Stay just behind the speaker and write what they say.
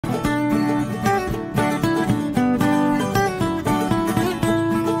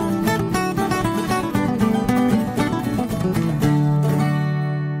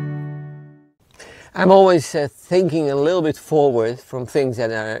I'm always thinking a little bit forward from things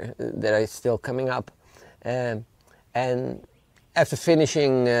that are still coming up, and after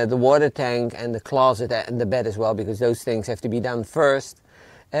finishing the water tank and the closet and the bed as well, because those things have to be done first,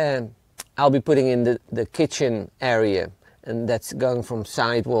 I'll be putting in the kitchen area, and that's going from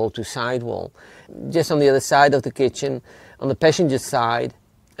sidewall to sidewall. Just on the other side of the kitchen, on the passenger side,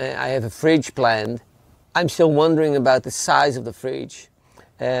 I have a fridge planned. I'm still wondering about the size of the fridge.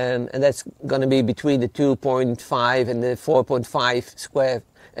 And that's going to be between the 2.5 and the 4.5 square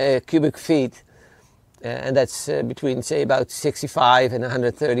cubic feet. And that's between, say, about 65 and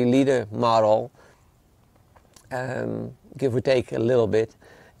 130 liter model, give or take a little bit.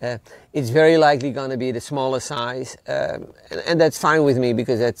 It's very likely going to be the smaller size, and that's fine with me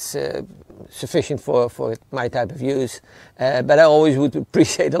because that's sufficient for my type of use. But I always would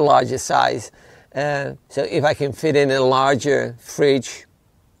appreciate a larger size. So if I can fit in a larger fridge,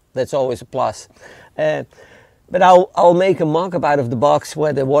 that's always a plus. But I'll make a mock-up out of the box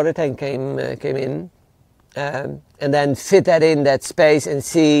where the water tank came in, and then fit that in that space and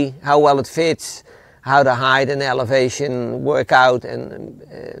see how well it fits, how the height and elevation work out,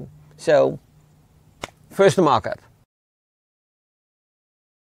 and so first the mock-up.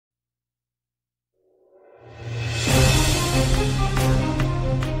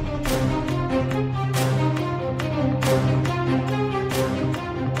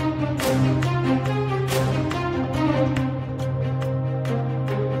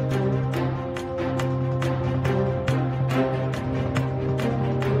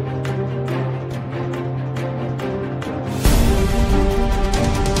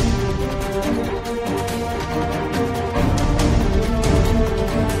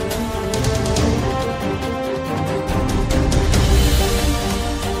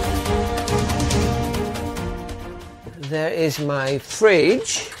 There is my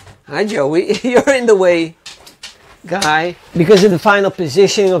fridge. Hi Joey, you're in the way, guy. Because of the final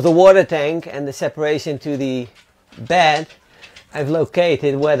positioning of the water tank and the separation to the bed, I've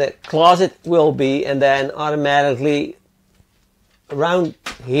located where the closet will be, and then automatically around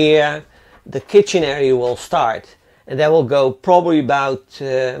here the kitchen area will start, and that will go probably about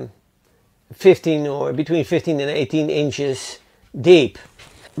 15 or between 15 and 18 inches deep.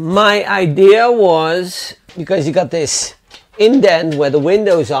 My idea was, because you got this indent where the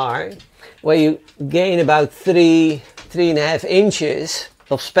windows are, where you gain about 3.5 inches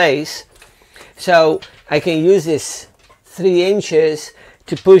of space, so I can use this 3 inches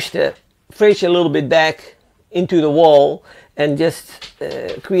to push the fridge a little bit back into the wall and just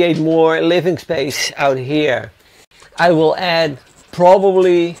create more living space out here. I will add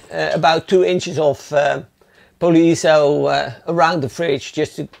probably about 2 inches of polyiso around the fridge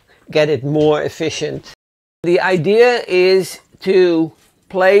just to get it more efficient. The idea is to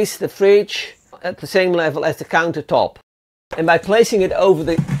place the fridge at the same level as the countertop, and by placing it over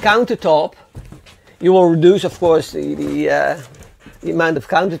the countertop you will reduce, of course, the amount of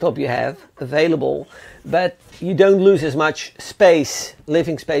countertop you have available, but you don't lose as much space,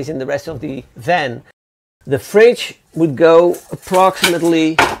 living space, in the rest of the van. The fridge would come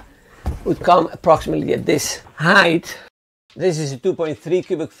approximately at this height. This is a 2.3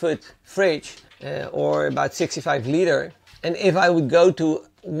 cubic foot fridge, or about 65 liter. And if I would go to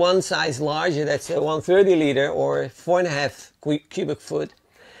one size larger, that's a 130 liter or 4.5 cubic foot,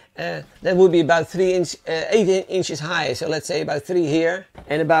 that would be about 8 inches high. So let's say about 3 here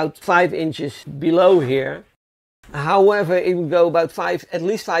and about 5 inches below here. However, it would go about at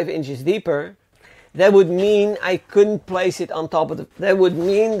least 5 inches deeper. That would mean I couldn't place it on top of that would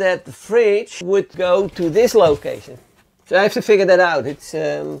mean that the fridge would go to this location. So I have to figure that out.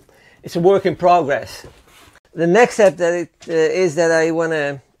 It's a work in progress. The next step is that I want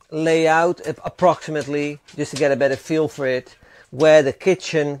to lay out approximately, just to get a better feel for it, where the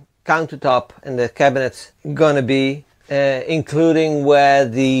kitchen countertop and the cabinets gonna be, including where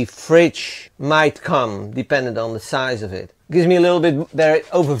the fridge might come, depending on the size of it. Gives me a little bit better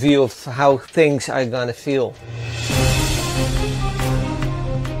overview of how things are gonna feel.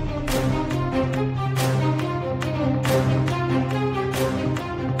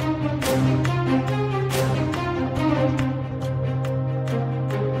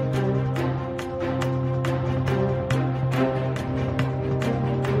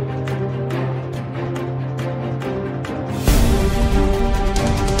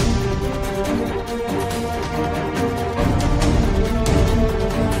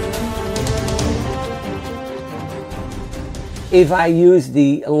 If I use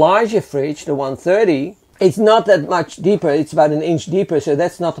the larger fridge, the 130, it's not that much deeper. It's about 1 inch deeper, so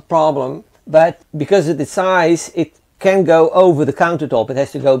that's not a problem. But because of the size, it can go over the countertop. It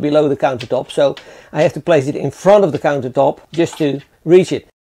has to go below the countertop, so I have to place it in front of the countertop just to reach it.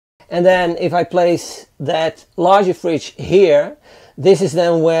 And then if I place that larger fridge here, this is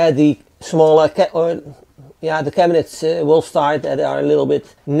then where the smaller the cabinets will start that are a little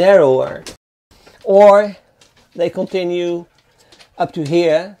bit narrower. Or they continue up to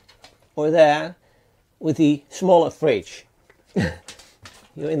here or there with the smaller fridge.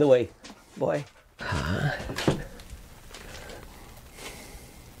 You're in the way, boy.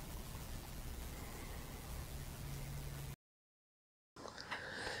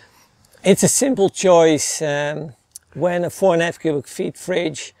 It's a simple choice when a 4.5 cubic feet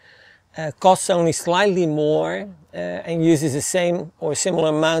fridge costs only slightly more and uses the same or similar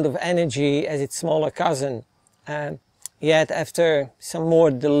amount of energy as its smaller cousin. Yet after some more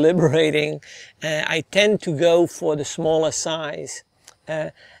deliberating, I tend to go for the smaller size.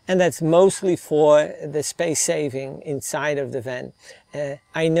 And that's mostly for the space saving inside of the van.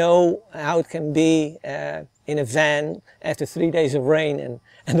 I know how it can be in a van after 3 days of rain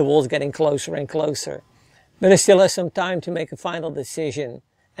and the wall's getting closer and closer. But I still have some time to make a final decision,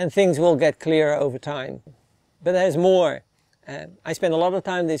 and things will get clearer over time. But there's more. I spent a lot of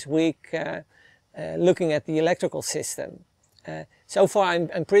time this week looking at the electrical system. So far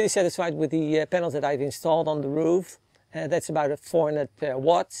I'm pretty satisfied with the panels that I've installed on the roof. That's about 400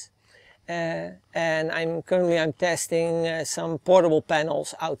 watts. And I'm currently testing some portable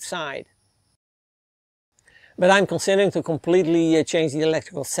panels outside. But I'm considering to completely change the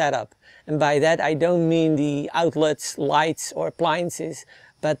electrical setup. And by that I don't mean the outlets, lights or appliances,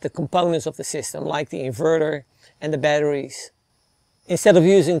 but the components of the system, like the inverter and the batteries. Instead of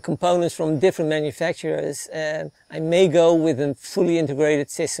using components from different manufacturers, I may go with a fully integrated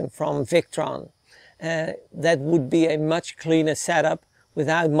system from Victron. That would be a much cleaner setup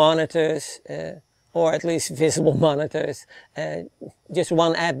without monitors, or at least visible monitors. Just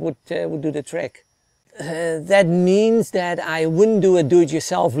one app would do the trick. That means that I wouldn't do a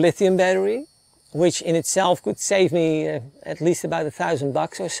do-it-yourself lithium battery, which in itself could save me at least about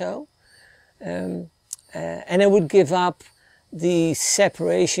 $1,000 or so. And I would give up the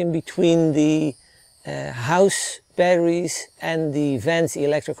separation between the house batteries and the van's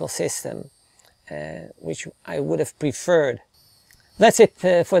electrical system, which I would have preferred. That's it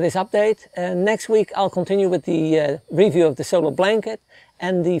for this update. Next week I'll continue with the review of the solar blanket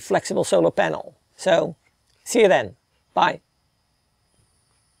and the flexible solar panel. So, see you then. Bye.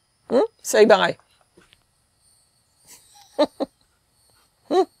 Say bye.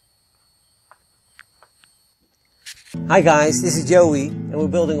 Hi guys, this is Joey and we're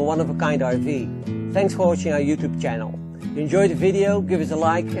building a one-of-a-kind RV. Thanks for watching our YouTube channel. If you enjoyed the video, give us a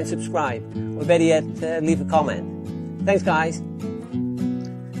like and subscribe. Or better yet, leave a comment. Thanks guys.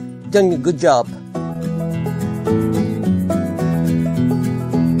 Done a good job.